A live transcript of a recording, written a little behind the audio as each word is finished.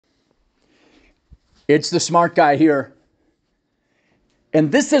It's the smart guy here.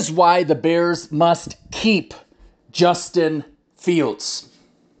 And this is why the Bears must keep Justin Fields.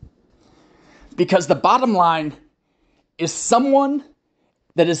 Because the bottom line is someone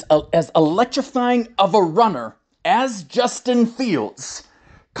that is as electrifying of a runner as Justin Fields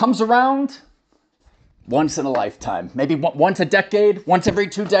comes around once in a lifetime, maybe once a decade, once every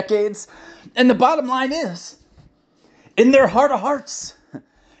 2 decades. And the bottom line is, in their heart of hearts,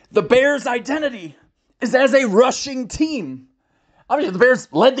 the Bears' identity is as a rushing team. Obviously, the Bears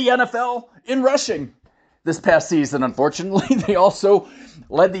led the NFL in rushing this past season. Unfortunately, they also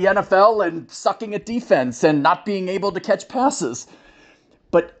led the NFL in sucking at defense and not being able to catch passes.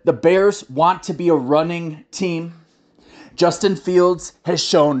 But the Bears want to be a running team. Justin Fields has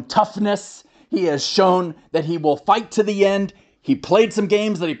shown toughness. He has shown that he will fight to the end. He played some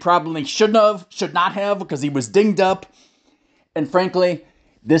games that he probably should not have because he was dinged up. And frankly,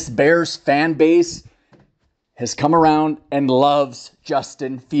 this Bears fan base has come around and loves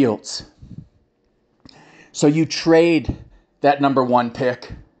Justin Fields. So you trade that number 1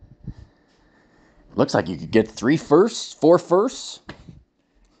 pick. Looks like you could get 3 firsts, 4 firsts.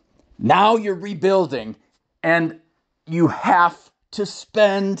 Now you're rebuilding and you have to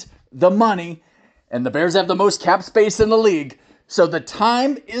spend the money. And the Bears have the most cap space in the league. So the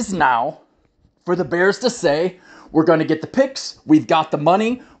time is now for the Bears to say, we're going to get the picks. We've got the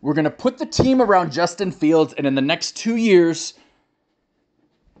money. We're going to put the team around Justin Fields. And in the next 2 years,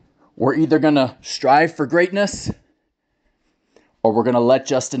 we're either going to strive for greatness or we're going to let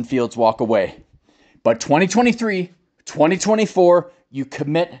Justin Fields walk away. But 2023, 2024, you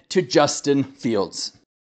commit to Justin Fields.